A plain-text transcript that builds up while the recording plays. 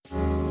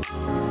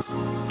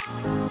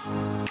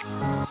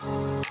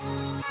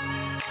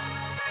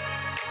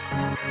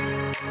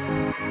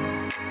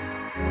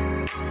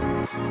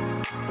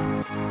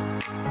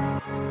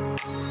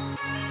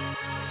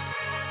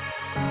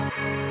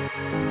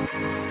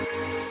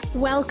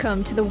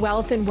Welcome to the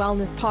Wealth and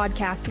Wellness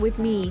Podcast with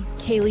me,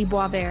 Kaylee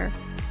Boisvert.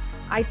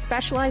 I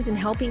specialize in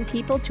helping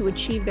people to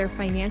achieve their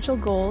financial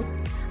goals.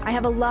 I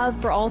have a love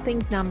for all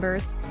things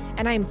numbers,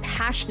 and I am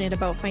passionate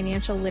about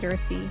financial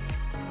literacy.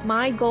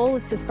 My goal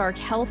is to spark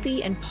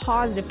healthy and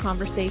positive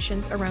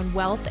conversations around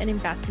wealth and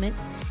investment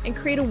and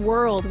create a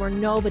world where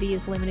nobody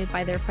is limited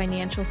by their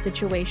financial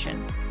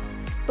situation.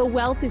 But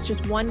wealth is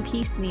just one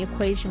piece in the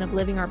equation of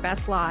living our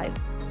best lives.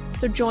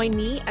 So join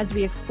me as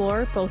we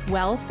explore both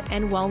wealth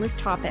and wellness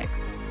topics.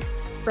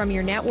 From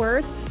your net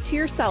worth to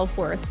your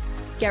self-worth,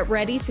 get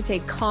ready to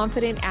take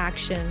confident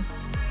action.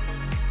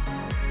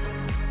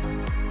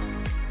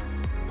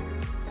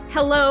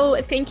 Hello,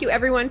 thank you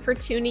everyone for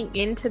tuning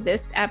into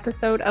this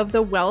episode of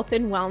the Wealth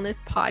and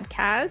Wellness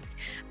Podcast.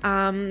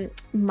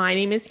 My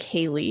name is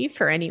Kaylee,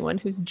 for anyone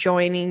who's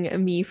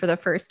joining me for the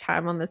first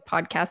time on this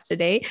podcast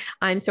today.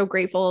 I'm so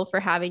grateful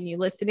for having you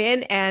listen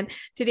in. And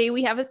today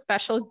we have a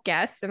special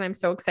guest, and I'm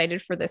so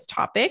excited for this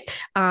topic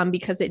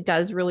because it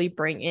does really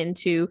bring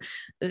into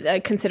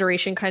the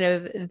consideration kind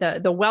of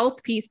the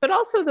wealth piece, but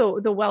also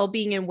the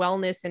well-being and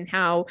wellness and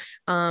how,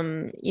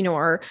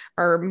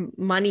 our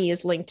money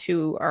is linked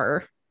to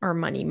our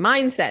money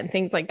mindset and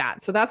things like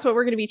that. So that's what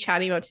we're going to be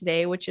chatting about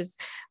today, which is,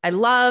 I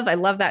love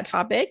that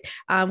topic.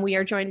 We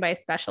are joined by a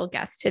special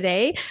guest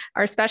today.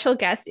 Our special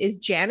guest is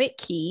Janet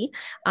Key.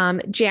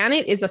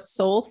 Janet is a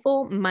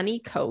soulful money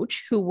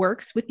coach who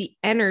works with the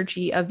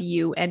energy of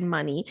you and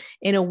money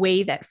in a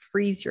way that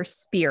frees your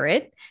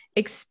spirit,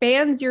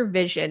 expands your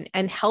vision,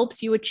 and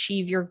helps you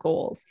achieve your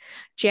goals.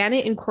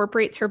 Janet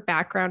incorporates her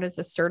background as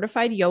a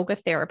certified yoga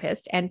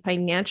therapist and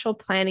financial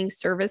planning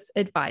service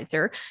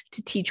advisor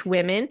to teach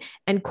women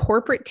and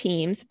corporate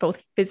teams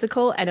both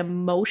physical and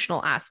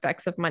emotional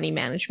aspects of money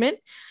management.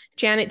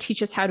 Janet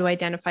teaches how to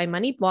identify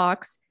money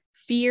blocks,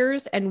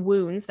 fears, and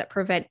wounds that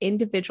prevent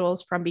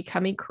individuals from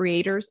becoming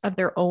creators of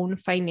their own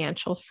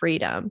financial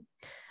freedom.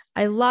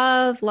 I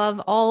love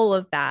all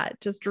of that.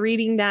 Just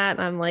reading that,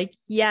 I'm like,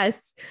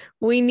 yes,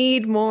 we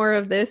need more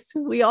of this.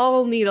 We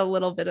all need a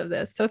little bit of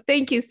this. So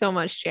thank you so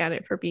much,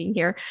 Janet, for being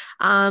here.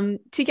 To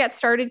get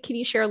started, can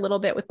you share a little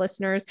bit with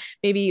listeners,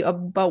 maybe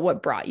about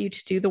what brought you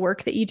to do the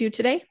work that you do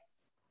today?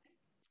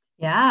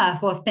 Yeah,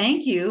 well,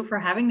 thank you for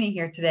having me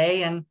here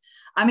today. And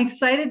I'm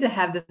excited to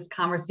have this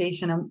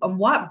conversation on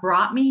what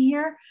brought me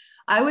here.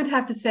 I would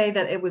have to say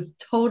that it was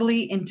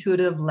totally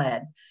intuitive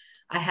led.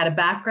 I had a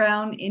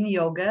background in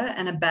yoga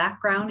and a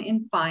background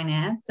in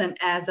finance. And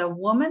as a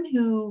woman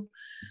who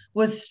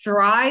was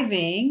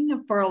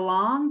striving for a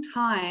long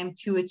time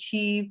to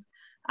achieve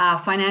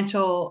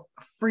financial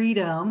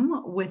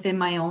freedom within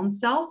my own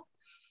self,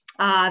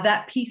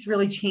 that piece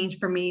really changed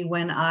for me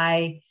when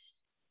I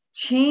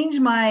changed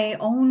my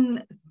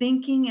own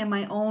thinking and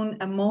my own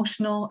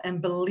emotional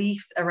and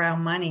beliefs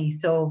around money.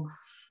 So,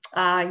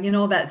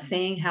 that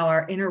saying, how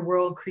our inner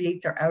world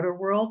creates our outer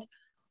world.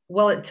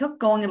 Well, it took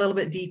going a little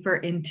bit deeper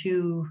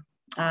into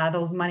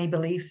those money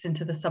beliefs,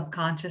 into the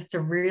subconscious,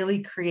 to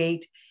really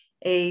create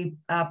a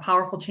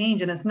powerful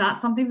change. And it's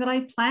not something that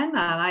I planned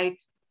on.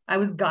 I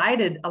was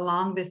guided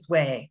along this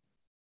way.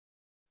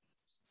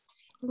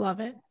 Love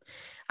it.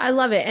 I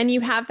love it. And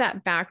you have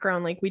that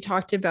background, like we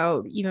talked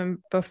about even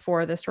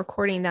before this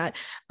recording, that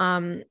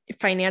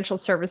financial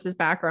services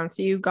background.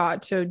 So you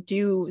got to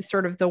do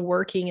sort of the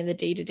working in the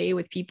day-to-day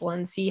with people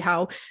and see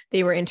how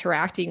they were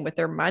interacting with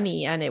their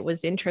money. And it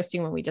was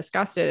interesting when we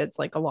discussed it. It's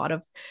like a lot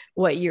of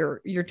what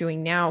you're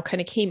doing now kind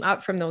of came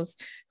up from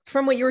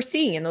what you were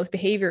seeing in those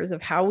behaviors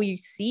of how we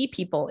see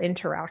people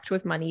interact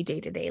with money day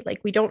to day. Like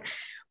we don't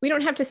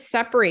have to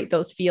separate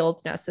those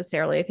fields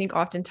necessarily. I think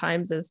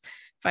oftentimes as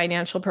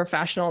financial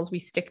professionals, we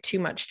stick too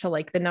much to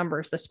like the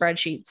numbers, the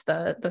spreadsheets,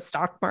 the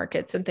stock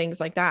markets and things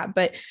like that.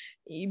 But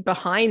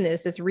behind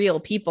this is real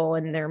people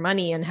and their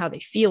money and how they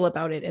feel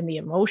about it and the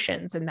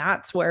emotions. And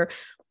that's where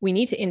we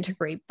need to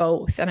integrate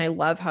both. And I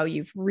love how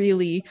you've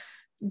really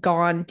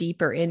gone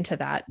deeper into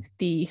that.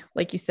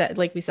 Like we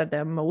said, the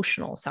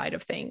emotional side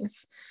of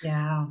things.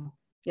 Yeah,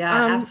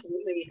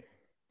 absolutely.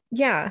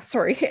 Yeah.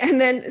 Sorry.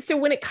 And then, so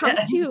when it comes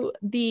to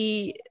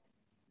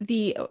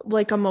the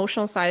like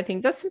emotional side of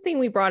things, that's something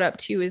we brought up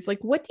too, is like,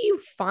 what do you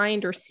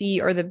find or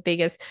see are the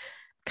biggest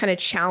kind of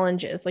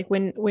challenges? Like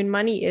when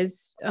money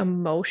is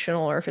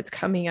emotional, or if it's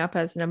coming up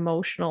as an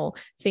emotional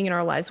thing in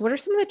our lives, what are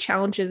some of the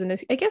challenges? And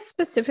I guess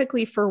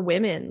specifically for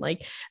women,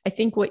 like I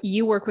think what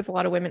you work with a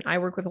lot of women, I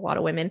work with a lot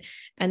of women,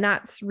 and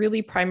that's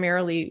really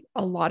primarily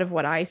a lot of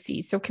what I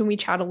see. So can we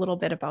chat a little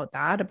bit about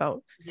that,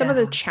 about some of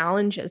the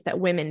challenges that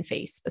women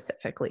face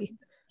specifically?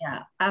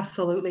 Yeah,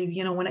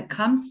 absolutely. When it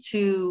comes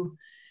to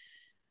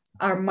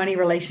our money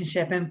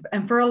relationship,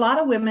 and for a lot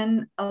of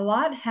women, a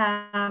lot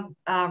have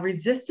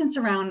resistance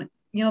around,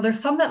 there's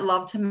some that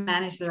love to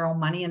manage their own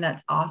money, and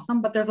that's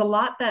awesome, but there's a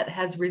lot that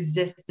has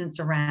resistance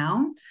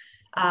around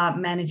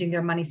managing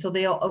their money. So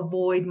they'll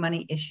avoid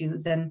money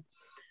issues. And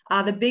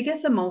the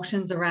biggest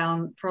emotions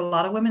around for a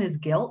lot of women is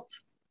guilt.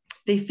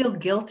 they feel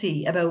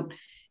guilty about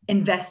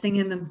investing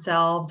in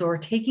themselves or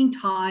taking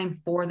time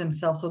for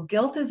themselves. So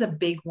guilt is a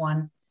big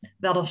one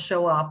that'll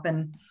show up,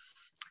 and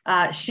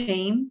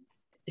shame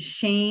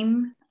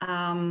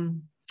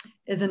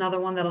is another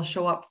one that'll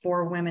show up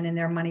for women in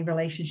their money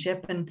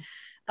relationship. And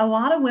a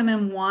lot of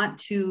women want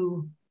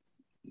to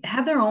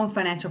have their own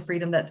financial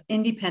freedom that's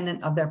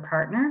independent of their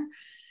partner.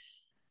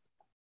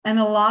 And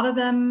a lot of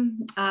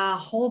them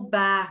hold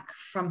back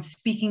from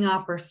speaking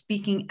up or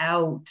speaking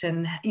out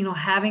and,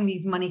 having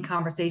these money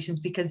conversations,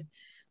 because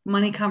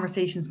money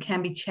conversations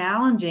can be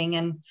challenging.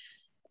 And,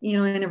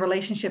 in a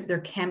relationship, there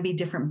can be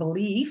different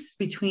beliefs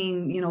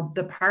between,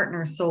 the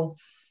partners. So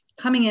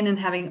coming in and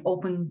having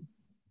open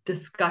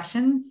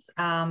discussions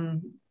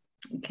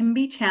can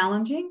be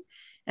challenging,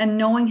 and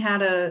knowing how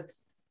to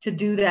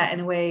do that in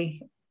a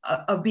way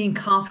of being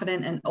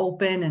confident and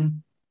open,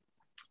 and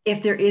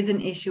if there is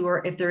an issue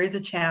or if there is a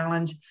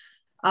challenge,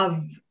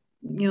 of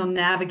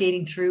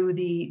navigating through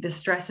the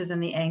stresses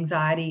and the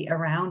anxiety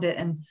around it.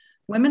 And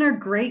women are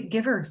great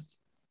givers.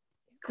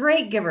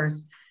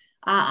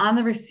 On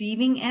the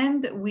receiving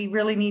end, we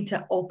really need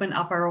to open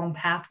up our own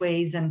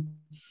pathways and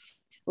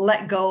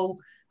let go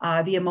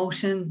the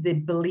emotions, the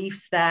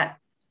beliefs that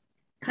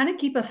kind of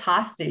keep us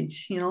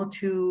hostage,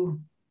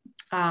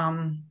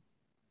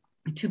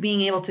 to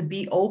being able to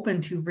be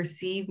open to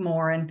receive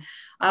more. And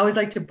I always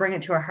like to bring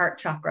it to our heart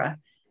chakra.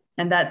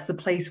 And that's the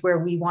place where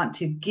we want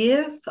to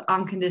give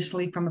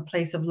unconditionally from a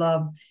place of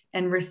love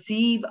and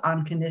receive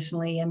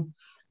unconditionally. And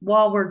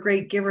while we're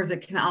great givers,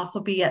 it can also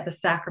be at the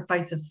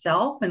sacrifice of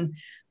self. And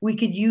we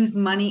could use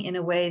money in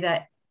a way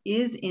that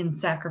is in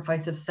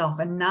sacrifice of self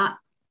and not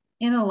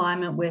in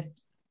alignment with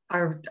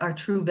our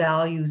true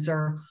values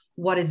or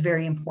what is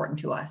very important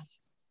to us.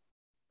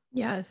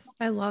 Yes,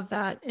 I love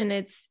that. And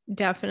it's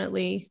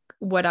definitely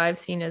what I've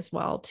seen as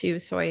well too.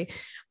 So I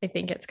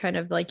think it's kind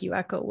of like you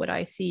echo what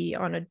I see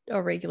on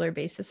a regular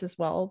basis as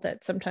well,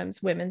 that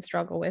sometimes women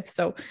struggle with.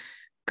 So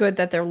good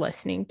that they're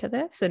listening to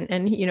this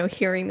and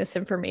hearing this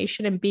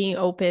information and being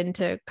open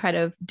to kind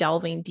of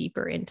delving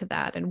deeper into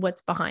that and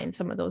what's behind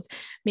some of those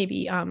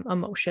maybe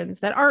emotions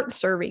that aren't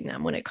serving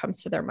them when it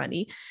comes to their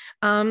money.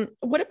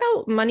 What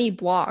about money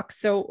blocks?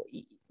 So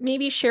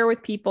maybe share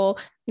with people,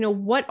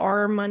 what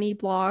are money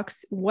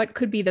blocks? What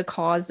could be the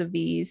cause of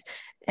these?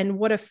 And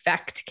what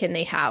effect can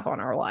they have on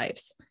our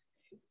lives?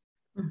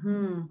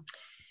 Mm-hmm.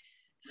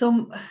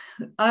 So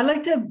I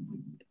like to,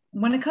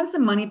 when it comes to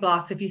money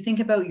blocks, if you think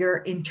about your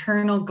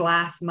internal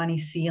glass money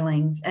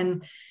ceilings,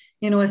 and,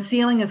 a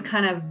ceiling is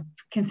kind of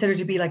considered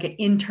to be like an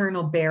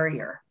internal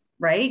barrier,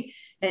 right?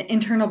 An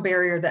internal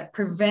barrier that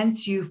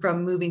prevents you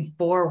from moving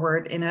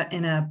forward in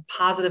a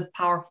positive,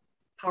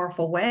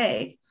 powerful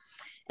way.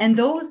 And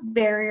those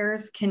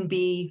barriers can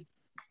be,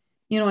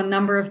 a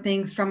number of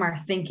things from our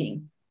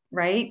thinking,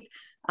 right?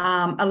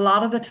 A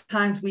lot of the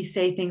times we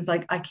say things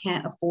like, I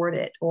can't afford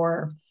it,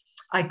 or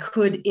I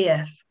could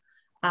if,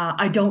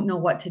 I don't know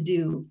what to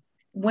do.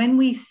 When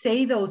we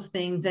say those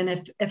things, and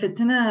if it's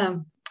in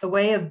a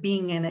way of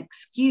being an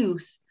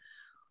excuse,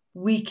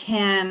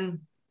 that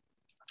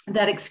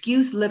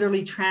excuse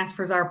literally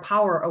transfers our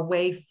power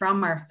away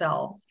from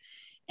ourselves.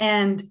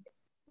 And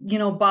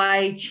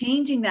by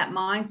changing that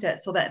mindset,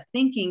 so that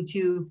thinking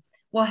to,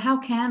 well, how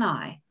can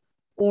I?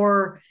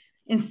 Or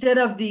instead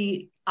of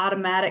the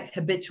automatic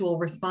habitual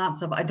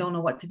response of, I don't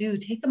know what to do,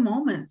 take a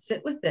moment,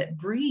 sit with it,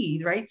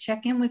 breathe, right?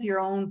 Check in with your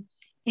own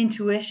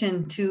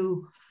intuition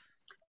to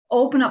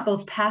open up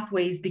those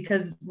pathways,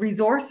 because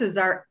resources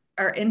are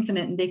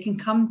infinite and they can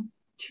come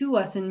to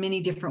us in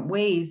many different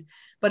ways.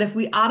 But if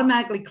we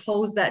automatically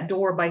close that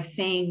door by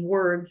saying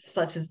words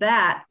such as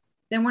that,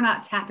 then we're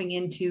not tapping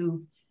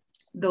into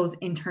those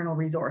internal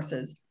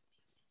resources.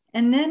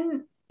 And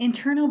then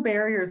internal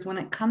barriers when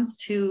it comes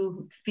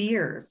to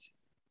fears,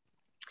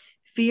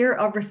 fear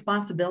of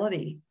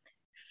responsibility,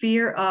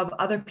 fear of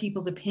other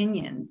people's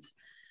opinions,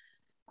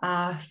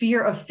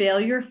 fear of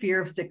failure,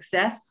 fear of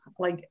success.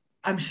 Like,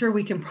 I'm sure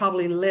we can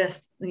probably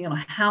list,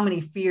 how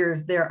many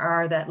fears there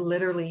are that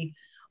literally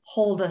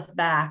hold us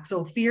back.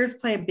 So fears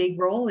play a big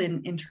role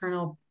in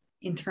internal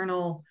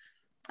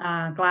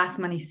glass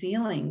money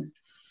ceilings.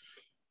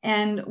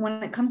 And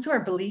when it comes to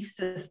our belief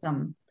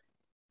system,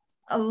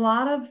 a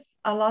lot of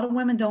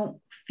women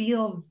don't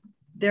feel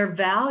their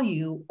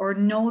value or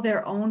know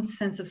their own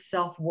sense of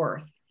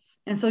self-worth.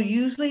 And so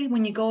usually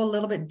when you go a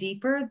little bit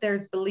deeper,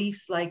 there's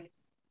beliefs like,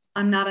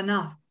 I'm not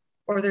enough,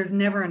 or there's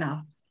never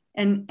enough.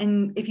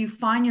 And if you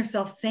find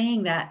yourself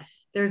saying that,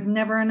 there's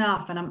never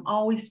enough, and I'm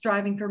always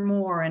striving for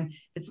more, and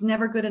it's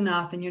never good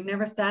enough, and you're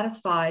never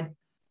satisfied,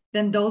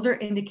 then those are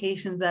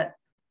indications that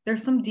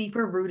there's some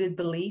deeper rooted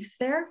beliefs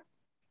there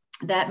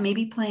that may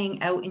be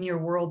playing out in your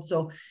world.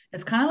 So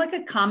it's kind of like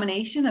a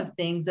combination of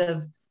things,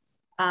 of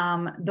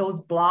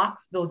those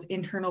blocks, those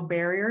internal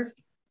barriers,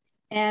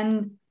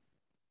 and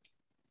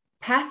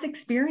past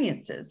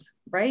experiences,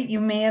 right? You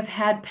may have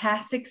had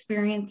past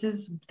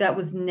experiences that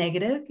was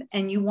negative,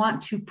 and you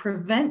want to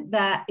prevent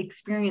that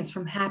experience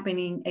from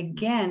happening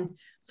again.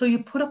 So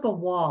you put up a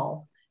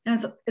wall,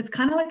 and it's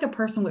kind of like a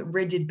person with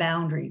rigid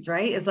boundaries,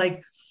 right? It's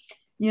like,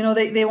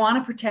 they want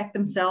to protect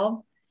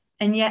themselves.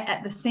 And yet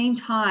at the same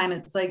time,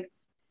 it's like,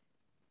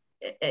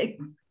 it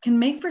can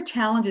make for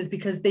challenges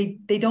because they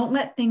don't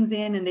let things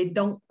in, and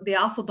they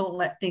also don't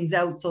let things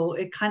out. So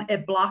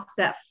it blocks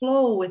that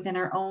flow within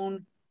our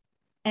own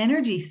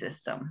energy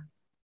system.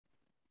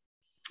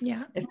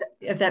 Yeah.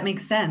 If that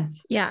makes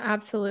sense. Yeah,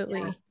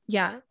 absolutely.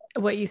 Yeah.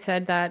 What you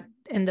said, that,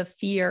 and the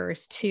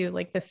fears too,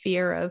 like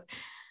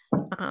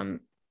um,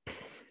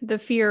 the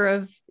fear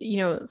of,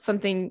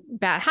 something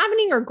bad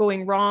happening or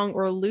going wrong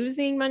or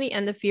losing money,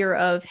 and the fear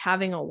of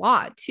having a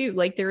lot too.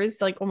 Like there is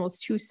like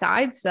almost two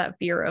sides to that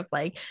fear of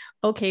like,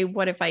 okay,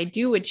 what if I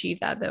do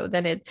achieve that though?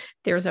 Then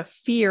there's a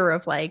fear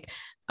of like,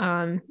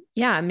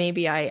 yeah,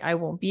 maybe I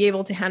won't be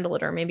able to handle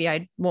it, or maybe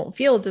I won't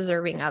feel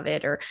deserving of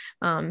it, or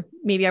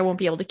maybe I won't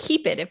be able to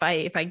keep it if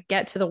I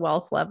get to the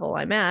wealth level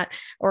I'm at,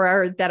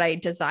 or that I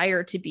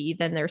desire to be.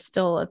 Then there's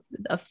still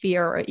a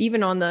fear, or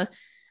even on the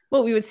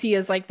what we would see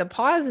as like the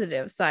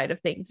positive side of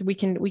things, we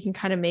can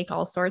kind of make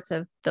all sorts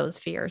of those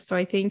fears. So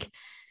I think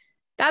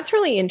that's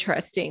really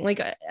interesting.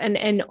 Like,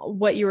 and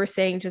what you were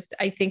saying, just,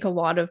 I think a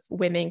lot of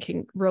women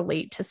can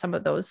relate to some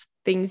of those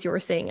things you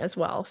were saying as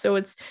well. So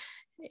it's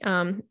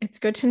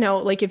good to know,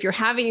 like, if you're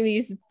having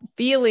these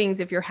feelings,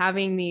 if you're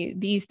having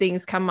these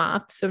things come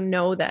up, so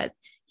know that,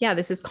 yeah,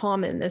 this is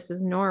common, this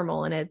is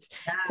normal, and it's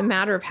a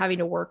matter of having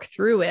to work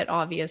through it,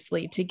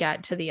 obviously, to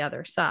get to the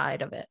other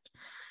side of it.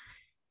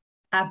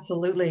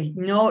 Absolutely.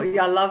 No,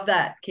 I love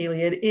that, Kaylee.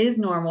 It is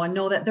normal. And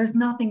know that there's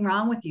nothing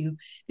wrong with you,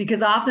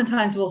 because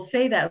oftentimes we'll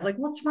say that, it's like,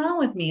 what's wrong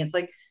with me? It's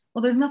like,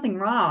 well, there's nothing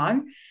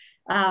wrong.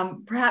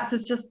 Perhaps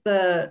it's just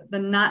the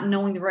not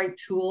knowing the right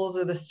tools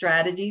or the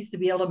strategies to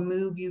be able to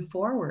move you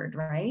forward,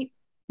 right?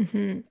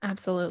 Mm-hmm.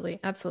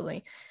 Absolutely.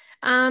 Absolutely.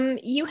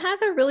 You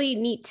have a really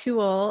neat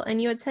tool, and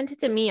you had sent it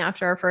to me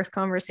after our first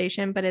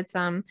conversation, but it's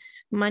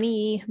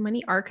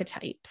money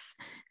archetypes.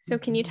 So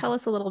can you Mhm. tell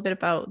us a little bit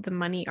about the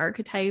money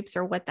archetypes,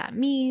 or what that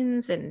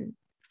means, and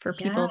for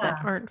people that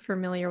Yeah, aren't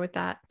familiar with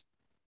that?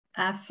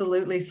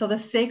 absolutely. So the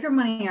sacred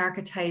money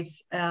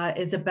archetypes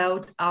is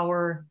about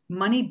our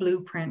money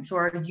blueprints,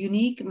 or our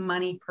unique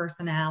money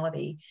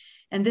personality.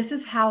 And this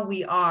is how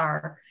we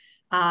are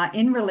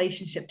in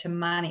relationship to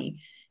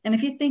money. And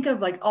if you think of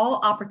like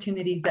all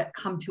opportunities that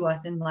come to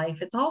us in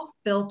life, it's all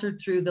filtered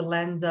through the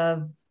lens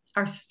of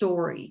our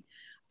story,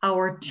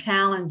 our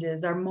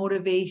challenges, our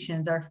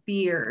motivations, our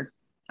fears,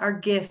 our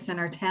gifts, and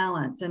our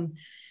talents. And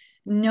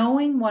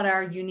knowing what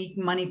our unique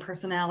money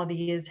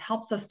personality is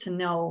helps us to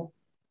know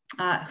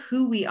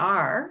who we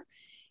are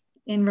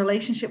in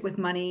relationship with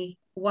money,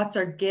 what's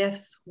our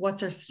gifts,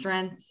 what's our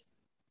strengths,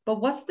 but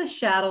what's the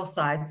shadow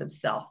sides of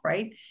self,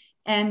 right?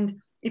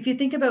 And if you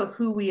think about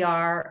who we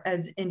are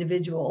as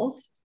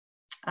individuals,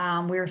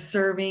 we're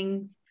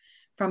serving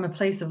from a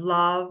place of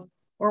love,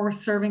 or we're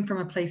serving from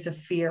a place of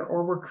fear,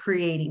 or we're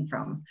creating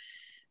from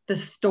the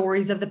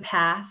stories of the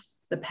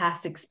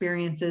past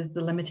experiences,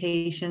 the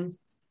limitations,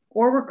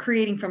 or we're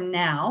creating from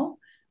now.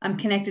 I'm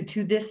connected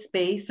to this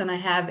space, and I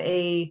have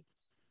a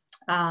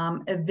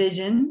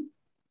vision.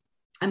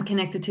 I'm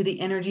connected to the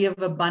energy of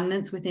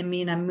abundance within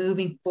me, and I'm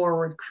moving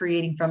forward,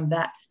 creating from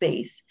that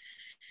space.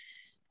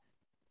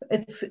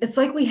 It's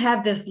like we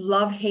have this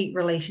love-hate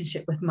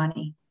relationship with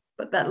money,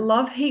 but that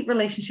love-hate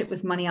relationship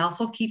with money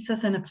also keeps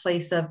us in a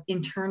place of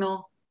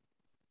internal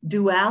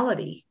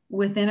duality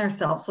within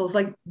ourselves. So it's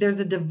like there's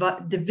a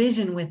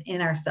division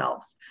within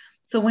ourselves.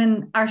 So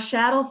when our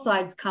shadow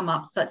sides come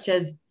up, such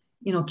as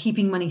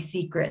keeping money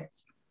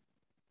secrets,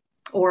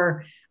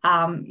 or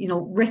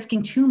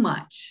risking too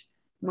much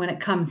when it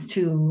comes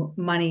to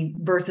money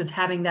versus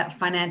having that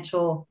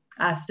financial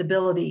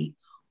stability,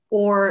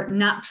 or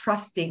not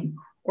trusting,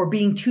 or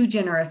being too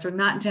generous or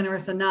not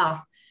generous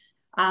enough,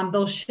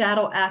 those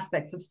shadow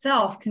aspects of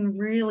self can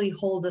really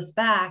hold us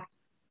back,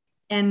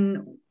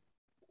 and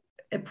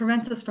it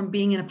prevents us from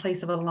being in a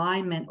place of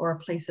alignment or a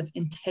place of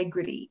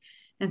integrity.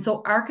 And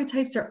so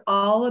archetypes are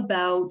all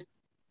about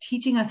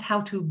teaching us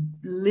how to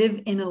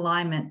live in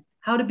alignment,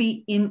 how to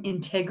be in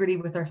integrity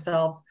with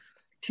ourselves,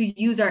 to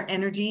use our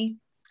energy,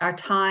 our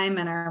time,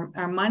 and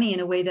our money in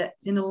a way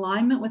that's in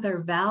alignment with our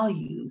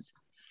values.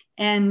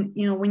 And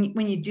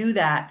when you do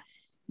that,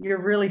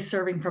 you're really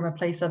serving from a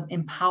place of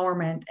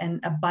empowerment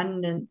and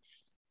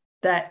abundance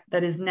that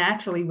is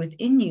naturally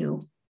within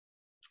you.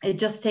 It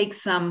just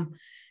takes some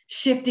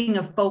shifting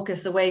of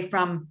focus away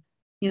from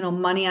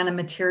money on a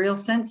material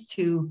sense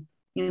to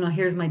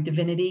here's my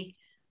divinity,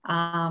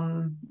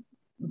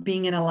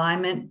 being in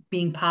alignment,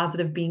 being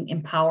positive, being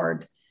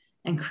empowered,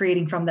 and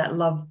creating from that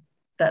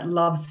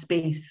love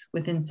space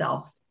within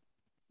self.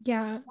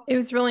 Yeah, it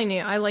was really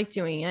neat. I like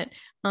doing it.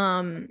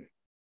 And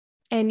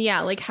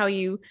yeah, like how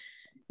you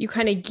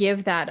kind of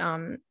give that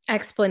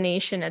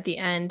explanation at the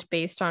end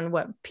based on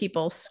what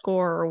people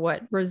score or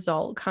what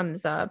result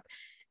comes up.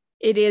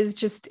 it is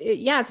just,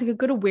 yeah, it's like a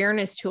good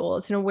awareness tool.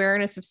 It's an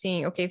awareness of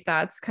seeing, okay, if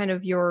that's kind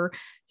of your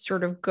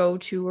sort of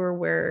go-to, or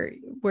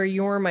where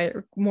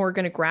you're more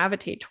going to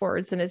gravitate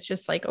towards. And it's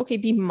just like, okay,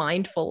 be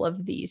mindful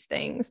of these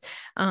things,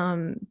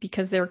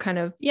 because they're kind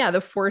of, yeah,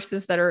 the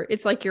forces that are,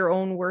 it's like your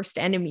own worst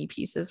enemy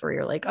pieces where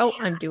you're like, oh,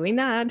 I'm doing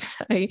that.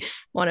 I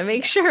want to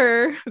make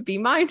sure, be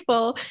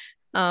mindful.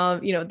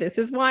 This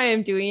is why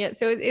I'm doing it.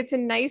 So it's a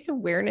nice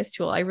awareness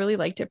tool. I really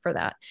liked it for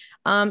that.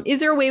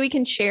 Is there a way we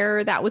can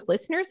share that with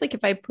listeners? Like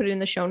if I put it in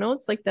the show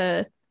notes, like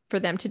for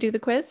them to do the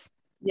quiz?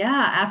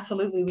 Yeah,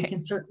 absolutely. We Okay.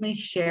 can certainly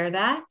share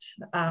that,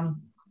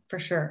 for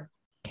sure.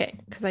 Okay.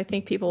 Because I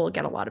think people will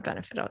get a lot of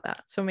benefit out of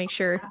that. So make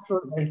sure,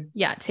 Absolutely.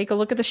 yeah, take a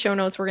look at the show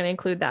notes. We're going to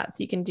include that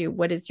so you can do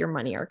what is your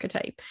money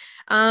archetype.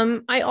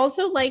 I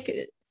also like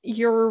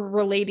you're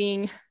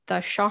relating the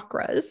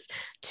chakras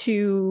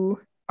to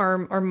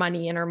our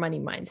money and our money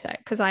mindset,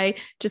 because I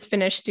just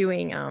finished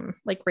doing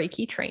like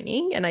Reiki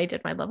training, and I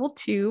did my level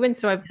 2, and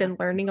so I've been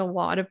learning a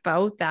lot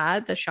about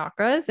that, the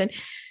chakras. And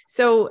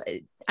so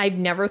I've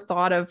never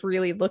thought of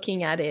really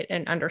looking at it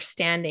and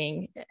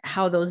understanding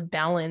how those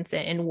balance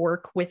and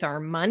work with our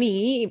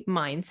money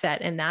mindset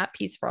and that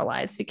piece for our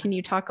lives. So can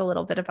you talk a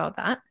little bit about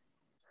that?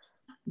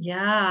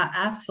 Yeah,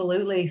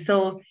 absolutely.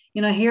 So,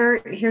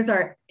 here's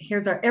our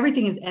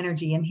everything is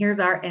energy, and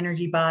here's our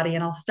energy body.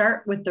 And I'll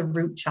start with the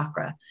root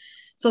chakra.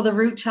 So the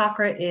root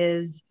chakra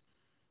is,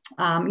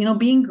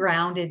 being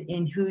grounded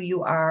in who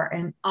you are,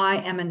 and I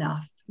am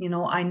enough.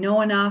 I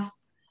know enough.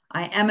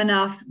 I am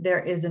enough. There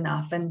is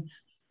enough. And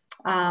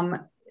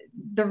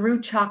the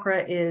root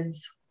chakra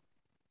is,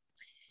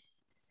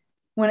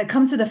 when it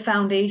comes to the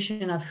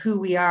foundation of who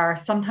we are,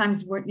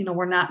 sometimes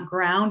we're not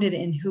grounded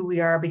in who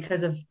we are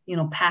because of,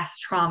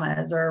 past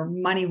traumas or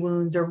money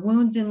wounds or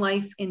wounds in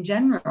life in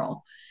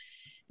general.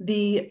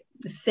 The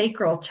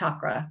sacral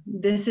chakra,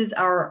 this is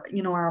our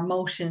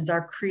emotions,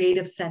 our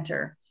creative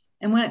center.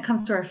 And when it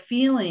comes to our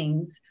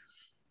feelings,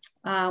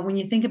 when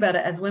you think about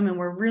it, as women,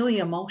 we're really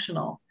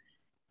emotional.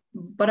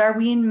 But are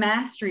we in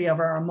mastery of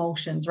our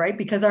emotions, right?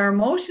 Because our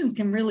emotions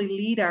can really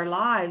lead our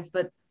lives,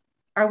 but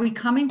are we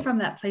coming from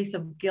that place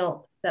of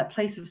guilt, that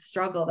place of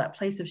struggle, that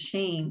place of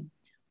shame?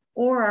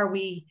 Or are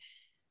we,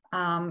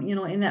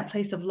 in that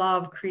place of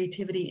love,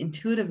 creativity,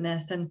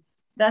 intuitiveness? And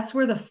that's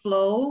where the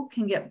flow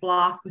can get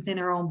blocked within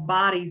our own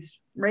bodies,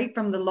 right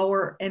from the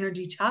lower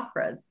energy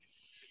chakras.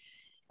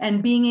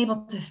 And being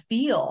able to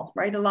feel,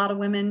 right? A lot of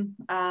women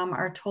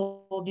are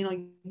told,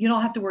 you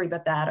don't have to worry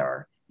about that.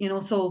 Or,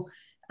 so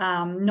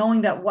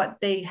knowing that what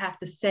they have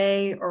to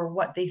say or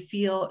what they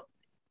feel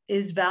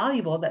is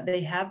valuable, that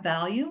they have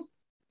value.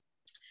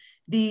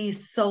 The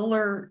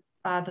solar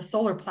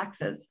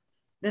plexus,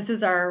 this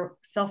is our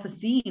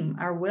self-esteem,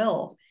 our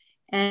will.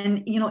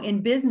 And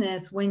in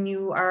business, when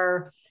you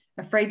are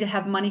afraid to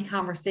have money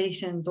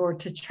conversations or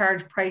to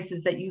charge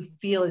prices that you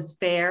feel is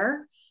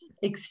fair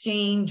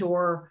exchange,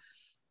 or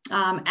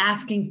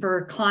asking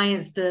for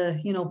clients to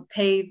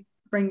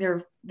bring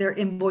their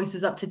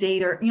invoices up to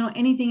date, or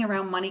anything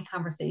around money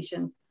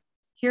conversations,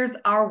 here's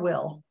our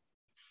will,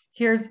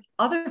 here's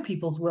other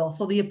people's will,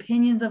 so the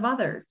opinions of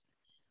others,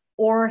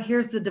 or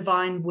here's the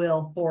divine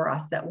will for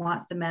us that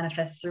wants to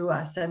manifest through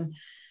us. And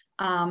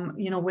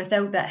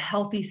without that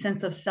healthy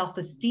sense of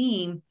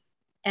self-esteem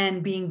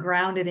and being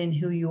grounded in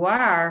who you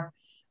are,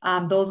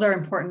 those are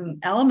important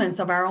elements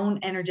of our own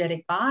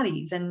energetic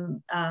bodies.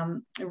 And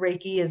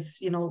Reiki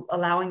is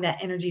allowing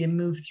that energy to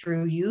move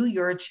through you.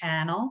 You're a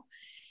channel.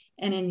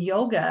 And in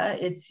yoga,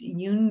 it's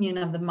union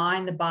of the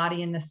mind, the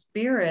body, and the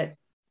spirit.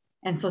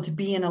 And so to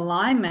be in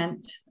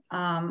alignment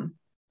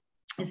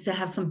is to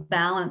have some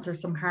balance or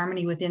some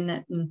harmony within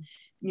that, and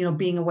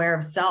being aware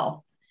of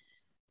self.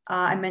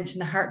 I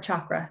mentioned the heart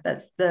chakra.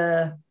 That's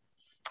the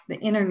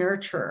inner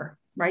nurturer,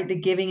 right? The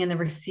giving and the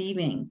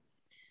receiving.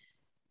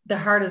 The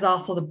heart is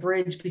also the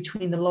bridge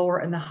between the lower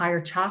and the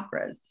higher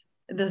chakras.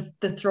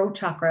 The throat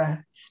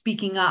chakra,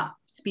 speaking up,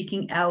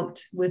 speaking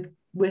out with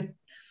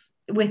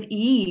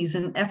ease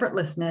and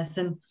effortlessness.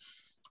 And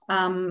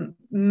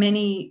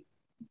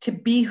to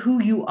be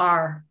who you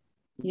are,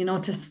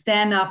 to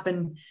stand up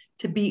and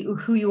to be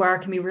who you are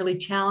can be really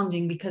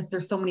challenging, because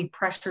there's so many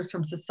pressures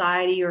from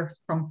society or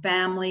from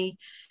family.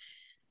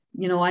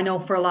 I know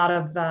for a lot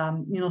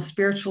of,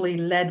 spiritually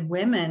led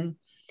women,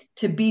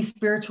 to be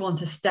spiritual and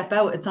to step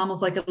out, it's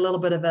almost like a little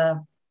bit of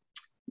a,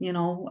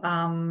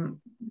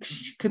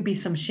 could be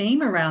some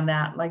shame around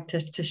that, like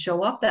to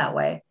show up that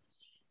way.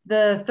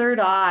 The third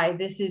eye,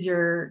 this is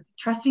your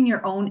trusting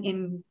your own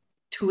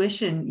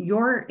intuition,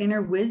 your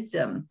inner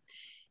wisdom.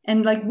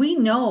 And like, we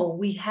know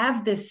we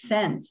have this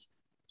sense,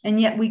 and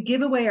yet we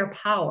give away our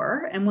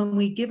power. And when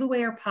we give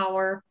away our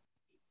power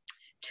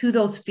to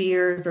those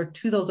fears or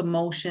to those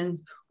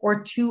emotions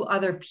or to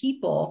other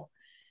people,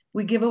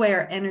 we give away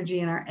our energy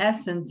and our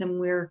essence, and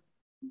we're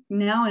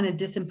now in a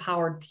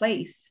disempowered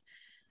place.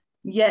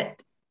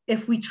 Yet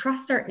if we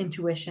trust our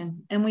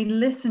intuition and we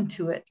listen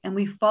to it and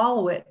we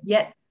follow it,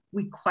 yet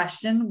we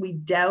question, we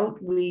doubt,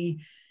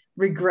 we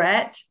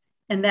regret,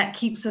 and that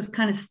keeps us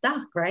kind of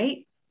stuck,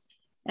 right?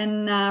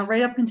 and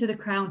right up into the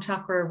crown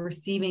chakra,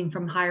 receiving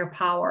from higher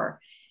power.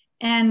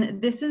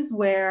 And this is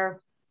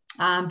where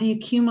the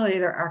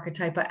accumulator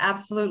archetype, I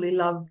absolutely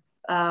love.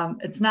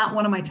 It's not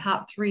one of my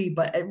top three,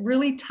 but it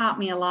really taught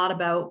me a lot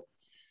about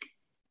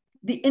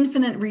the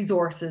infinite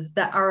resources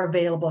that are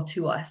available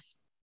to us.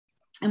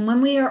 And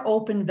when we are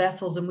open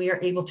vessels and we are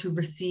able to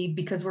receive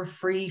because we're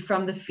free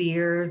from the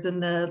fears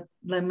and the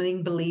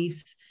limiting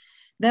beliefs,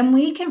 then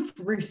we can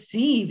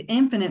receive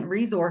infinite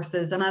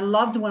resources. And I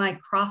loved when I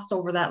crossed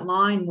over that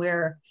line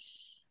where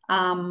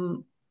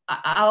all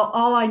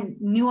I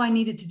knew I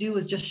needed to do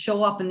was just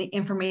show up and the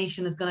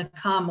information is going to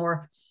come.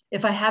 Or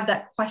if I have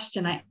that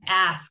question, I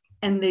ask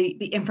and the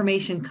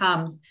information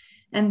comes.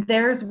 And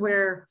there's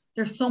where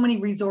there's so many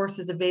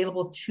resources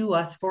available to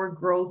us for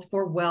growth,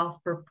 for wealth,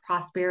 for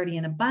prosperity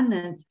and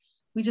abundance.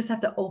 We just have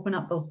to open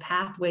up those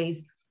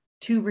pathways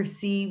to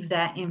receive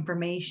that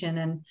information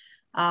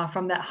and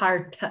from that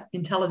higher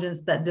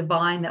intelligence, that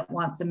divine that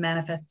wants to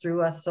manifest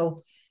through us.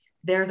 So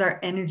there's our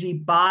energy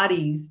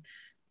bodies,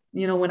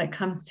 you know, when it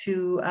comes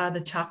to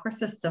the chakra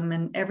system,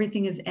 and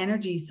everything is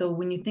energy. So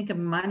when you think of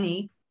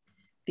money,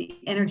 the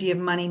energy of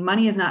money,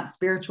 money is not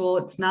spiritual.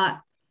 It's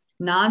not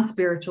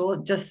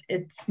non-spiritual.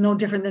 It's no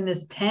different than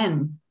this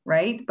pen,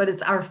 right? But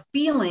it's our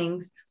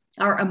feelings,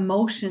 our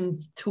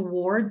emotions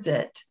towards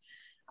it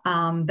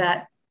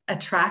that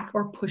attract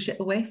or push it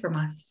away from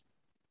us.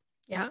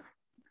 Yeah.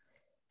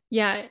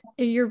 Yeah.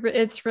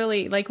 It's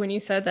really like when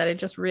you said that, it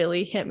just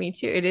really hit me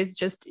too. It is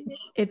just,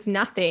 it's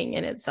nothing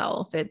in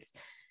itself.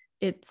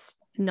 It's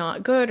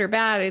not good or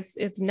bad.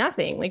 It's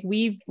nothing. Like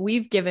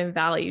we've given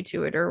value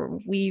to it, or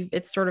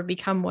it's sort of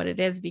become what it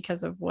is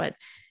because of what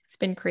it's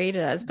been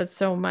created as. But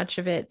so much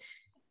of it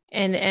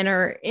and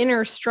our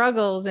inner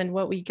struggles and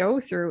what we go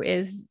through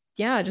is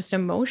just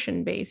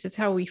emotion based. It's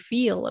how we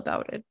feel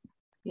about it.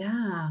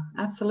 Yeah,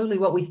 absolutely.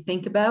 What we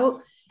think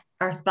about,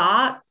 our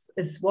thoughts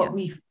is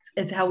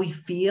is how we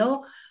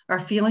feel. Our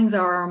feelings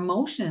are our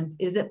emotions.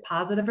 Is it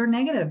positive or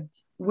negative?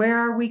 Where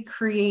are we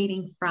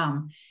creating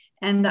from?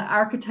 And the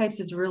archetypes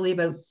is really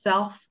about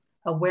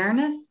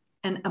self-awareness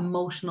and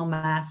emotional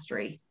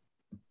mastery.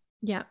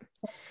 Yeah.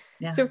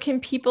 So can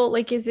people,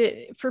 like, is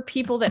it for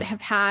people that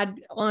have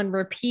had on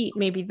repeat,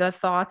 maybe the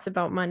thoughts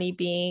about money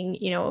being,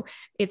 you know,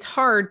 it's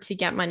hard to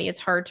get money, it's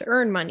hard to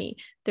earn money,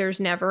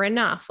 there's never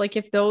enough. Like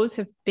if those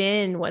have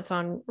been what's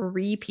on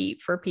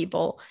repeat for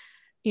people,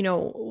 you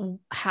know,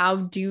 how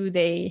do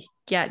they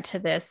get to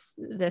this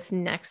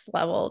next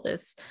level,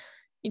 this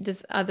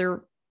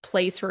other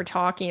place we're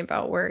talking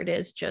about where it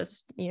is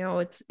just, you know,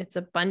 it's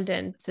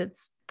abundance,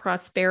 it's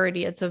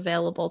prosperity, it's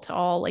available to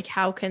all. Like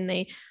how can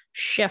they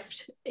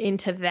shift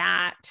into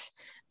that?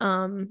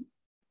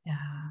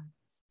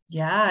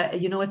 Yeah,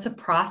 you know, it's a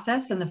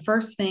process, and the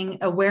first thing,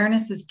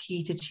 awareness is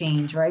key to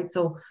change, right?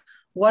 So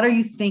what are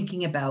you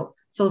thinking about?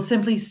 So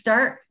simply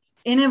start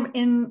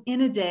in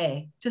a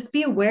day, just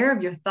be aware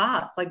of your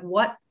thoughts. Like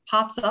what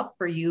pops up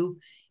for you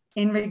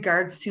in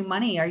regards to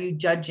money? Are you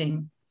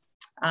judging?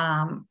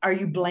 Are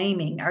you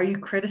blaming? Are you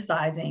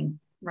criticizing?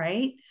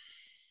 Right?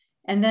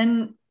 And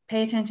then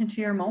pay attention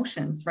to your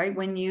emotions, right?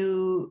 When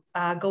you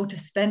go to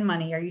spend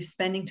money, are you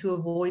spending to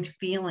avoid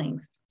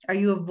feelings? Are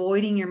you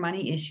avoiding your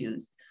money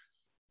issues?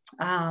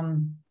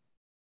 Oh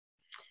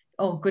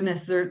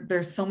goodness,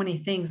 there's so many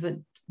things, but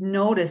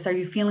notice, are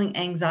you feeling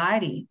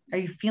anxiety? Are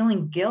you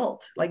feeling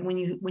guilt? Like when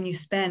you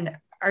spend,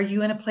 are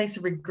you in a place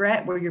of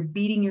regret where you're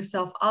beating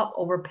yourself up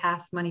over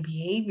past money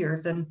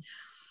behaviors? And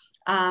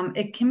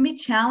it can be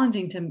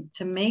challenging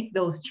to make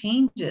those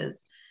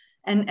changes.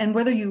 And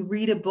whether you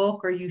read a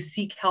book or you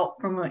seek help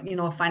from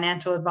a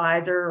financial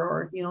advisor,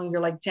 or you're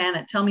like,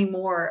 Janet, tell me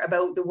more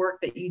about the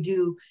work that you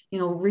do,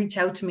 reach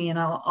out to me, and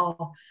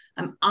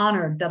I'm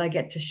honored that I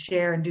get to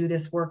share and do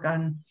this work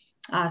on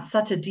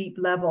such a deep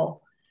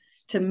level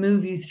to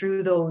move you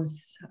through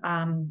those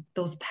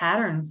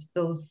patterns,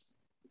 those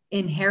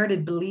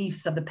inherited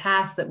beliefs of the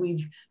past that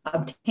we've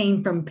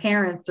obtained from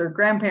parents or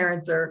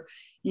grandparents, or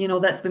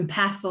that's been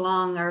passed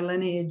along our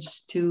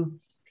lineage to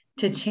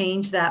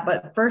change that.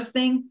 But first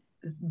thing,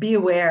 be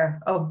aware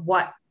of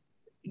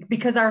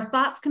because our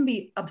thoughts can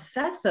be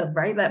obsessive,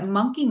 right? That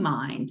monkey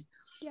mind.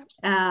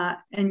 Yeah.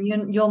 And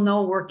you'll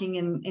know, working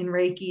in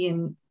Reiki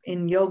and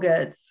in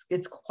yoga,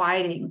 it's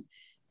quieting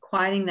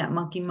that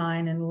monkey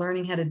mind and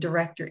learning how to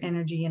direct your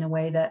energy in a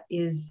way that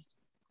is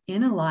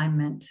in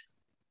alignment.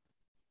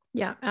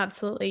 Yeah,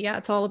 absolutely. Yeah,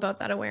 it's all about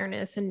that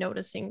awareness and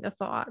noticing the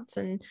thoughts.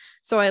 And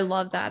so I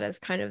love that as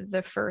kind of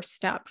the first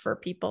step for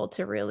people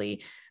to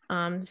really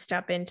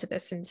step into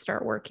this and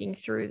start working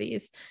through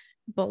these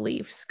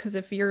beliefs. Because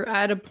if you're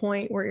at a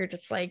point where you're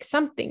just like,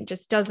 something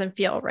just doesn't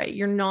feel right,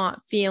 you're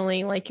not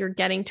feeling like you're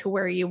getting to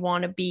where you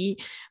want to be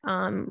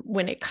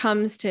when it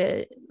comes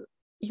to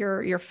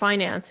your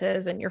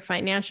finances and your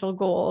financial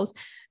goals,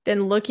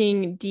 then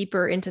looking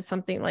deeper into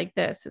something like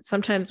this. It's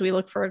sometimes we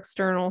look for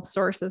external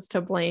sources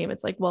to blame.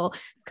 It's like, well,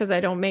 it's because I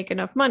don't make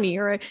enough money,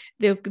 or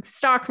the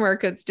stock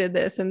markets did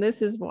this and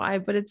this is why.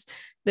 But it's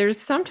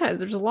sometimes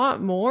there's a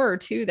lot more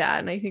to that.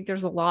 And I think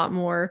there's a lot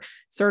more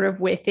sort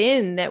of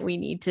within that we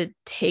need to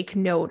take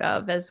note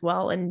of as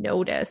well and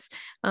notice,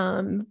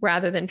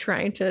 rather than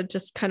trying to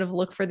just kind of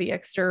look for the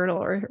external,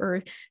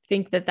 or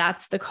think that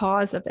that's the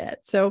cause of it.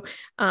 So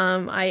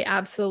I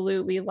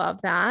absolutely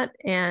love that.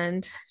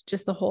 And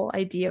just the whole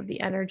idea of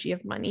the energy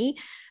of money.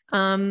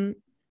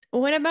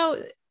 What about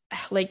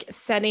like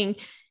setting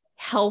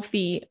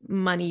healthy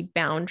money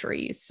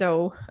boundaries?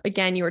 So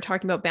again, you were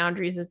talking about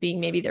boundaries as being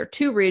maybe they're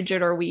too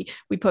rigid, or we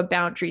put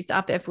boundaries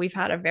up if we've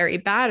had a very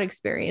bad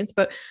experience,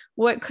 but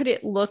what could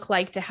it look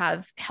like to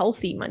have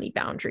healthy money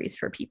boundaries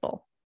for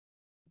people?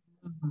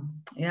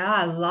 Yeah,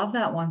 I love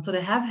that one. So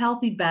to have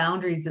healthy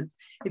boundaries, it's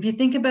if you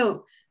think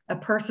about a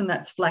person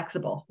that's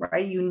flexible,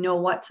 right? You know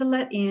what to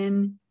let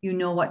in, you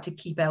know what to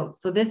keep out.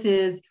 So this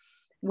is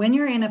when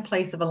you're in a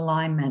place of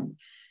alignment,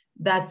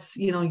 that's,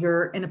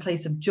 you're in a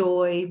place of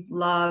joy,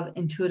 love,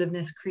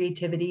 intuitiveness,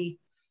 creativity.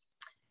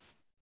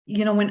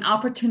 When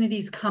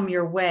opportunities come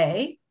your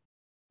way,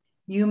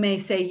 you may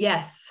say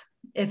yes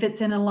if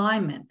it's in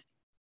alignment.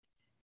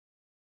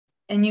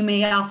 And you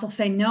may also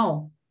say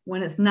no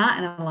when it's not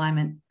in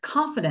alignment,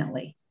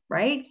 confidently,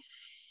 right?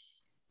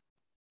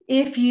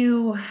 If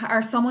you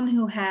are someone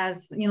who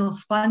has,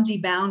 spongy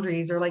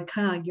boundaries, or like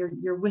kind of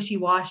you're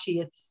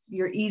wishy-washy,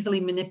 you're easily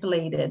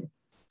manipulated,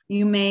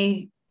 you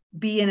may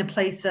be in a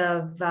place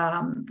of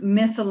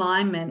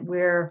misalignment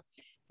where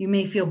you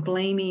may feel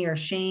blamey or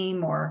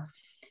shame, or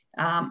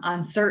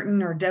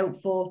uncertain or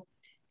doubtful.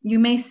 You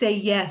may say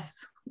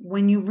yes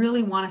when you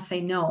really want to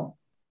say no.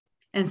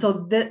 And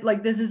so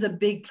this is a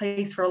big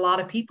place for a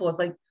lot of people. It's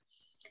like,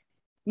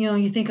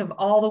 you think of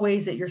all the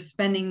ways that you're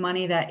spending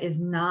money that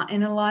is not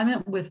in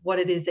alignment with what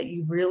it is that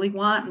you really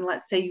want. And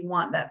let's say you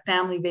want that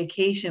family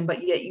vacation,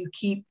 but yet you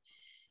keep,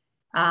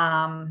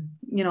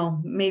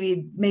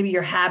 maybe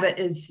your habit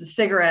is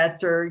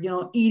cigarettes, or,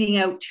 eating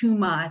out too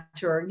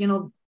much, or,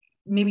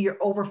 maybe you're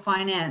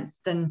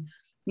over-financed, and,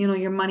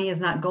 your money is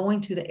not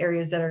going to the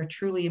areas that are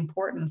truly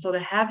important. So to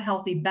have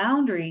healthy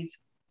boundaries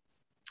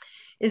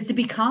is to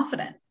be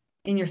confident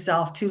in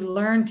yourself, to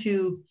learn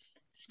to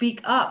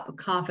speak up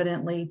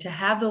confidently, to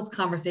have those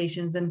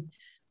conversations. And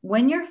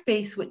when you're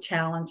faced with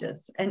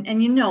challenges, and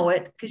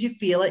it because you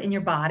feel it in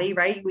your body,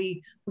 right?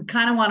 We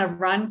kind of want to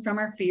run from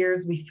our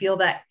fears. We feel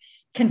that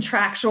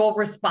contractual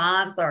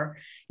response, or,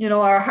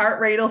 our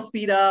heart rate will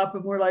speed up,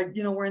 and we're like,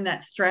 we're in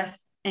that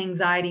stress,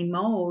 anxiety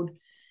mode.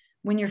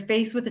 When you're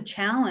faced with a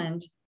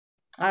challenge,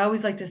 I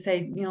always like to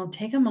say,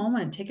 take a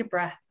moment, take a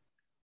breath,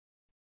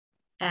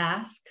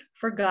 ask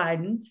for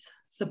guidance,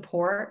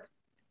 support,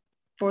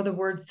 for the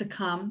words to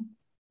come,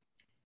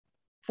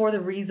 for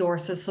the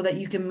resources, so that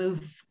you can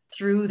move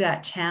through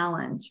that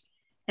challenge.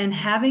 And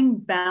having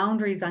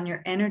boundaries on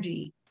your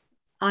energy,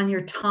 on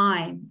your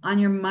time, on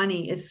your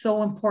money is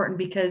so important,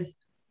 because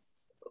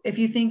if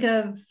you think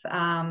of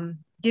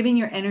giving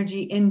your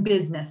energy in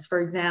business, for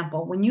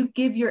example, when you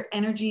give your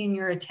energy and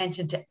your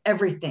attention to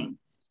everything,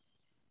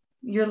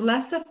 you're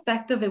less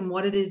effective in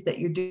what it is that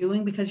you're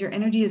doing, because your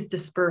energy is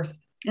dispersed.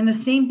 And the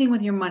same thing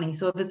with your money.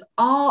 So if it's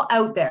all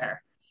out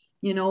there,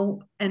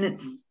 and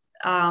it's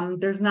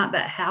there's not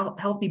that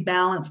healthy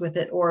balance with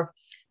it, or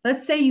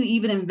let's say you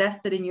even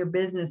invested in your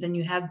business and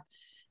you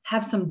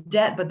have some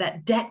debt, but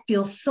that debt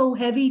feels so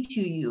heavy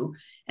to you,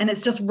 and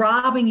it's just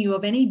robbing you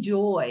of any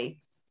joy.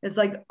 It's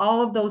like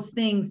all of those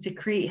things to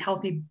create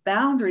healthy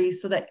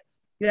boundaries so that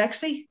you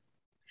actually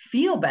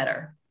feel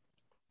better.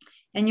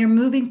 And you're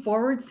moving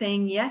forward,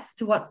 saying yes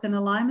to what's in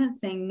alignment,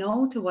 saying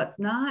no to what's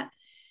not.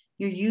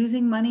 You're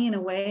using money in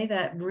a way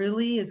that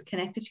really is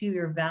connected to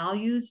your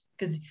values,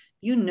 because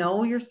you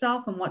know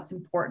yourself and what's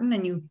important,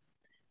 and you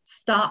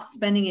stop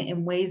spending it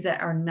in ways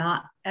that are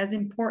not as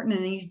important.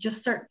 And then you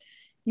just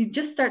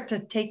start to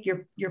take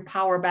your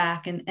power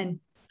back, and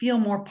feel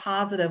more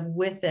positive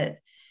with it.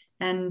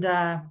 And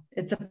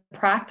it's a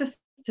practice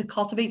to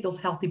cultivate those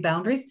healthy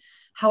boundaries.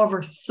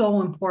 However,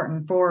 so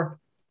important for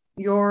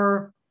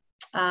your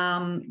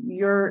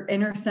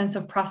inner sense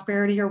of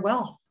prosperity or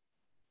wealth.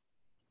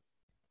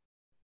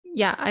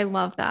 Yeah, I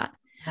love that.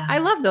 Yeah. I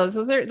love those.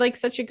 Those are like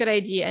such a good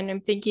idea. And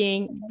I'm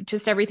thinking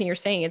just everything you're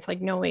saying, it's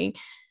like knowing,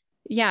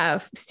 yeah,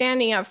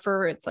 standing up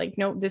for, it's like,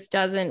 no, this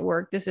doesn't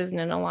work. This isn't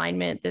an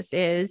alignment. This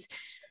is,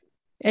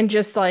 and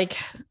just like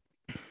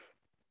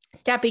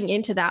stepping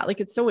into that,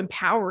 like it's so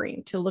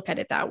empowering to look at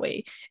it that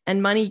way.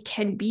 And money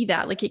can be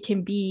that, like it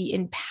can be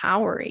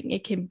empowering.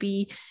 It can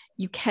be,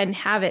 you can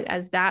have it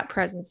as that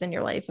presence in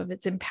your life of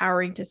it's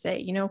empowering to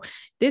say,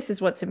 this is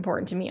what's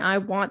important to me. I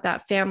want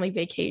that family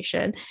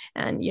vacation.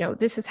 And,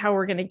 this is how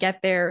we're going to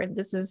get there. And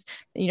this is,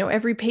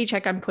 every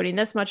paycheck I'm putting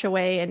this much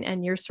away,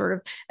 and you're sort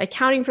of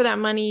accounting for that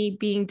money,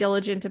 being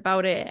diligent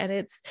about it.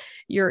 And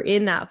you're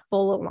in that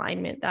full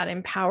alignment, that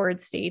empowered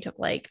state of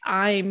like,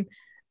 I'm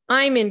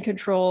in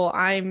control.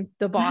 I'm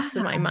the boss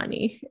of my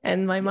money,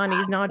 and my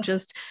money's not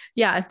just,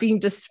 being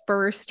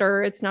dispersed,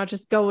 or it's not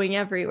just going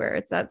everywhere.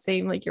 It's that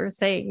same, like you were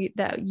saying,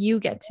 that you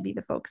get to be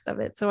the focus of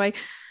it. So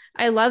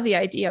I love the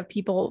idea of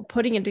people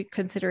putting into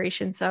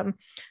consideration some,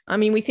 I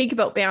mean, we think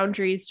about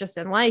boundaries just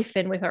in life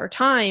and with our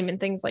time and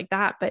things like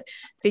that, but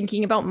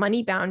thinking about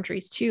money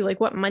boundaries too, like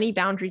what money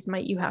boundaries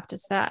might you have to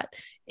set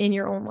in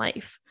your own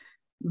life?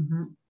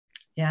 Mm-hmm.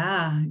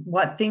 Yeah.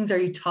 What things are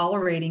you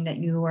tolerating that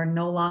you are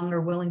no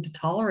longer willing to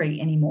tolerate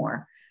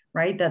anymore?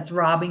 Right. That's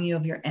robbing you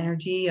of your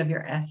energy, of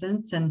your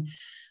essence. And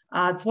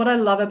it's what I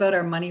love about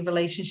our money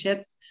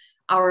relationships.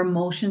 Our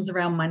emotions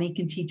around money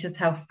can teach us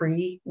how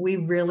free we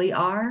really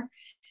are.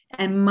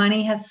 And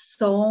money has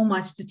so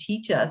much to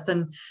teach us.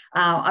 And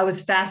I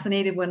was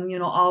fascinated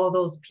when, all of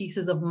those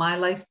pieces of my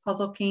life's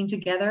puzzle came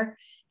together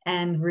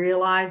and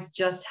realized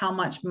just how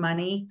much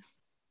money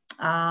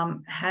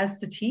has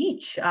to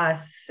teach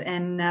us.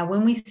 And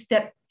when we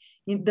step,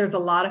 there's a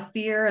lot of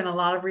fear and a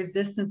lot of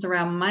resistance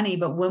around money,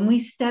 but when we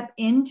step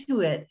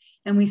into it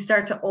and we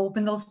start to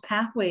open those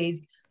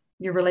pathways,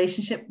 your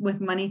relationship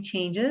with money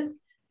changes.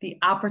 The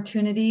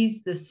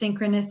opportunities, the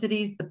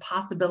synchronicities, the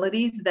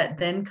possibilities that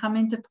then come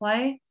into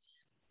play.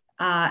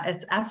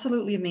 It's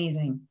absolutely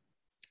amazing.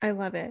 I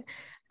love it.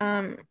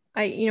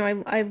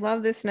 I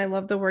love this and I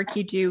love the work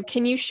you do.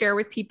 Can you share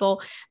with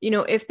people,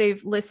 if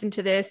they've listened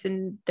to this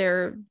and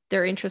their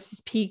interest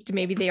is piqued,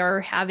 maybe they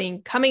are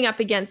coming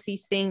up against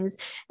these things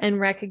and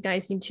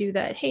recognizing too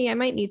that, hey, I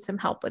might need some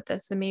help with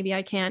this. And maybe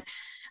I can't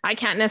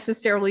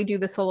necessarily do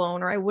this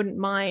alone, or I wouldn't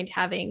mind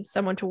having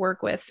someone to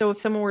work with. So if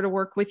someone were to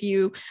work with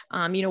you,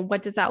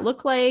 what does that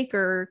look like,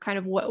 or kind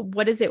of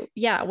what is it?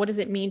 Yeah. What does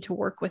it mean to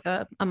work with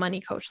a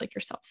money coach like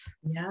yourself?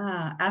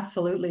 Yeah,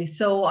 absolutely.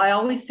 So I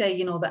always say,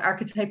 the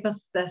archetype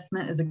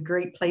assessment is a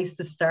great place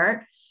to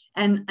start.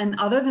 And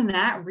other than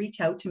that,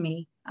 reach out to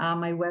me.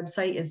 My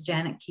website is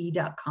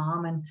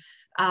janetkey.com,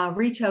 and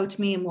reach out to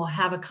me and we'll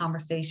have a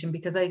conversation,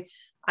 because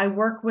I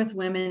work with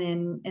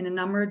women in a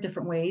number of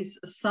different ways,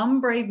 some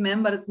brave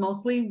men, but it's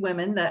mostly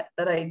women that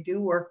I do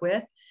work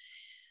with.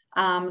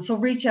 So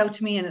reach out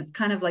to me, and it's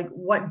kind of like,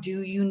 what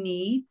do you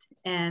need?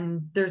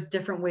 And there's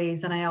different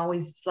ways. And I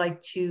always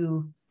like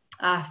to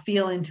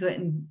feel into it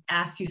and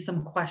ask you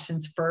some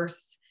questions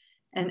first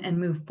and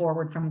move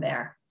forward from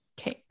there.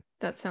 Okay.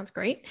 That sounds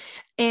great.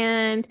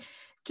 And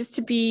just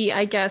to be,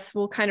 I guess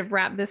we'll kind of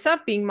wrap this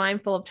up, being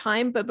mindful of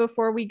time. But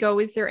before we go,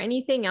 is there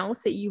anything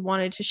else that you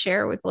wanted to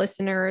share with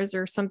listeners,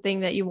 or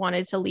something that you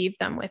wanted to leave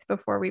them with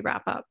before we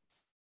wrap up?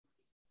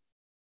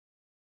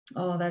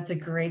 Oh, that's a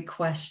great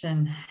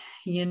question.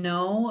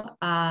 Your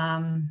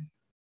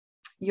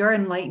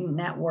enlightened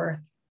net worth,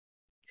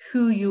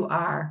 who you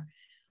are,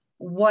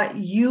 what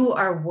you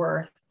are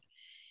worth.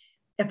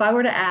 If I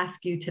were to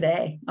ask you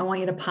today, I want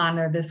you to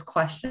ponder this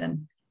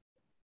question.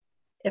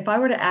 If I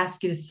were to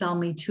ask you to sell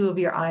me 2 of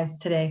your eyes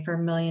today for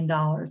 $1 million,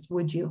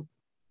 would you?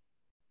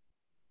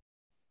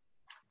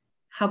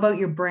 How about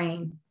your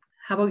brain?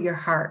 How about your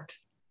heart?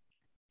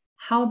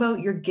 How about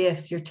your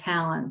gifts, your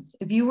talents?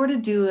 If you were to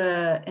do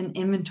an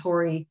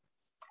inventory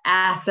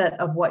asset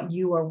of what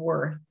you are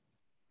worth,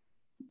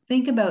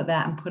 think about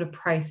that and put a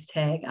price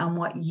tag on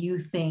what you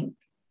think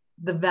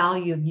the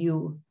value of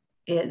you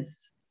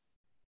is.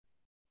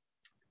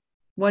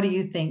 What do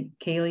you think,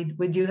 Kaylee?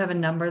 Would you have a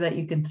number that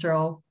you can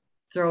throw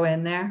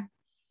in there?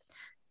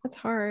 That's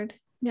hard.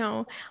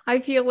 No, I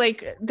feel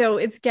like though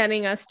it's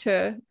getting us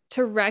to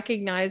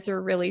recognize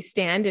or really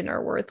stand in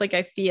our worth. Like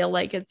I feel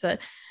like it's a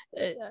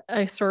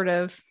sort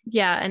of,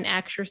 an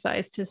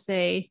exercise to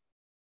say,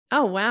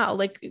 oh, wow.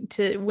 Like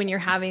when you're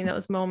having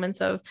those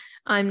moments of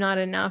I'm not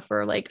enough,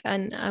 or like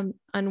an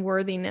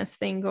unworthiness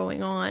thing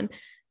going on,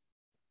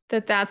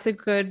 that's a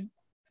good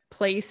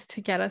place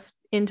to get us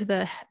into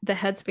the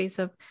headspace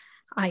of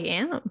I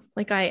am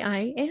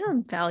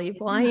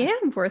valuable. I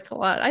am worth a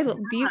lot.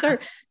 These are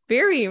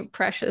very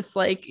precious,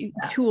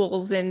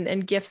 tools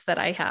and gifts that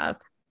I have.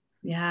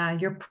 Yeah.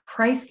 You're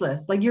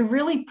priceless. Like you're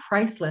really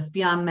priceless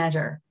beyond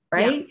measure.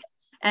 Right.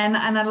 Yeah.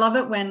 And I love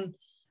it when,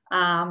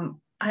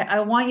 I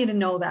want you to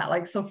know that,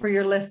 like, so for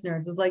your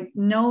listeners, is like,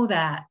 know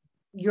that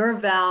your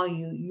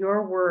value,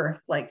 your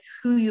worth, like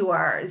who you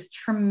are is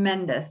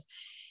tremendous.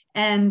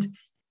 And,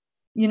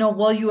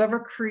 will you ever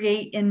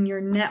create in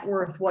your net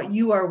worth what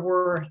you are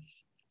worth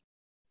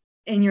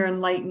in your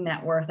enlightened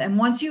net worth? And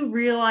once you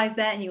realize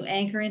that and you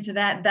anchor into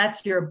that,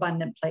 that's your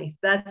abundant place.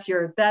 That's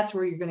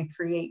where you're going to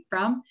create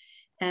from.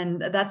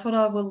 And that's what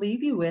I will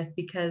leave you with,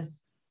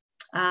 because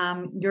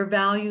your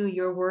value,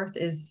 your worth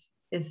is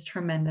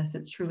tremendous.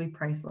 It's truly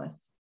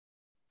priceless.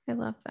 I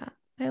love that.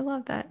 I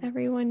love that.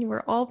 Everyone,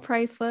 we're all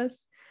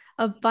priceless,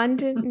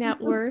 abundant net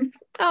worth.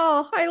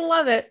 Oh, I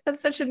love it.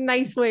 That's such a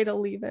nice way to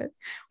leave it.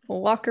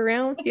 We'll walk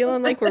around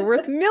feeling like we're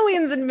worth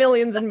millions and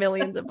millions and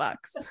millions of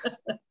bucks.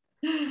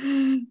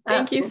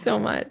 Thank you so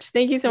much.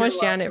 Thank you so much,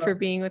 Janet, for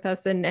being with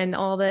us and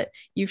all that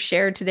you've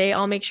shared today.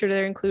 I'll make sure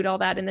to include all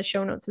that in the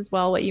show notes as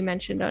well, what you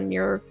mentioned on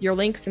your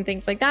links and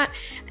things like that.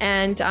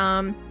 And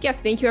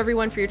yes, thank you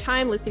everyone for your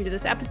time listening to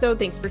this episode.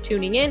 Thanks for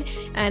tuning in,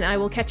 and I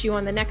will catch you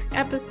on the next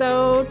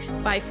episode.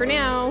 Bye for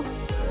now.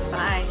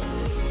 Bye.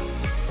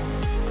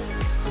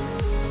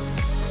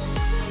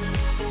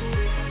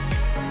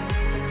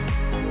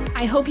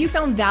 I hope you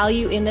found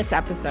value in this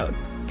episode.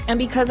 And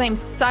because I'm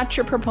such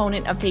a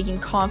proponent of taking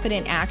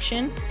confident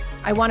action,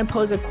 I want to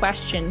pose a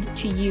question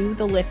to you,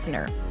 the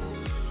listener.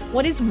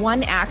 What is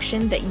one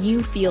action that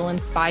you feel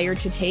inspired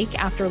to take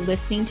after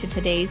listening to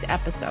today's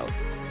episode?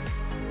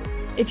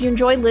 If you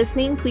enjoyed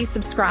listening, please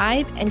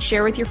subscribe and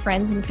share with your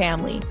friends and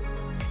family.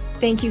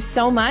 Thank you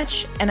so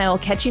much, and I will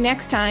catch you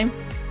next time.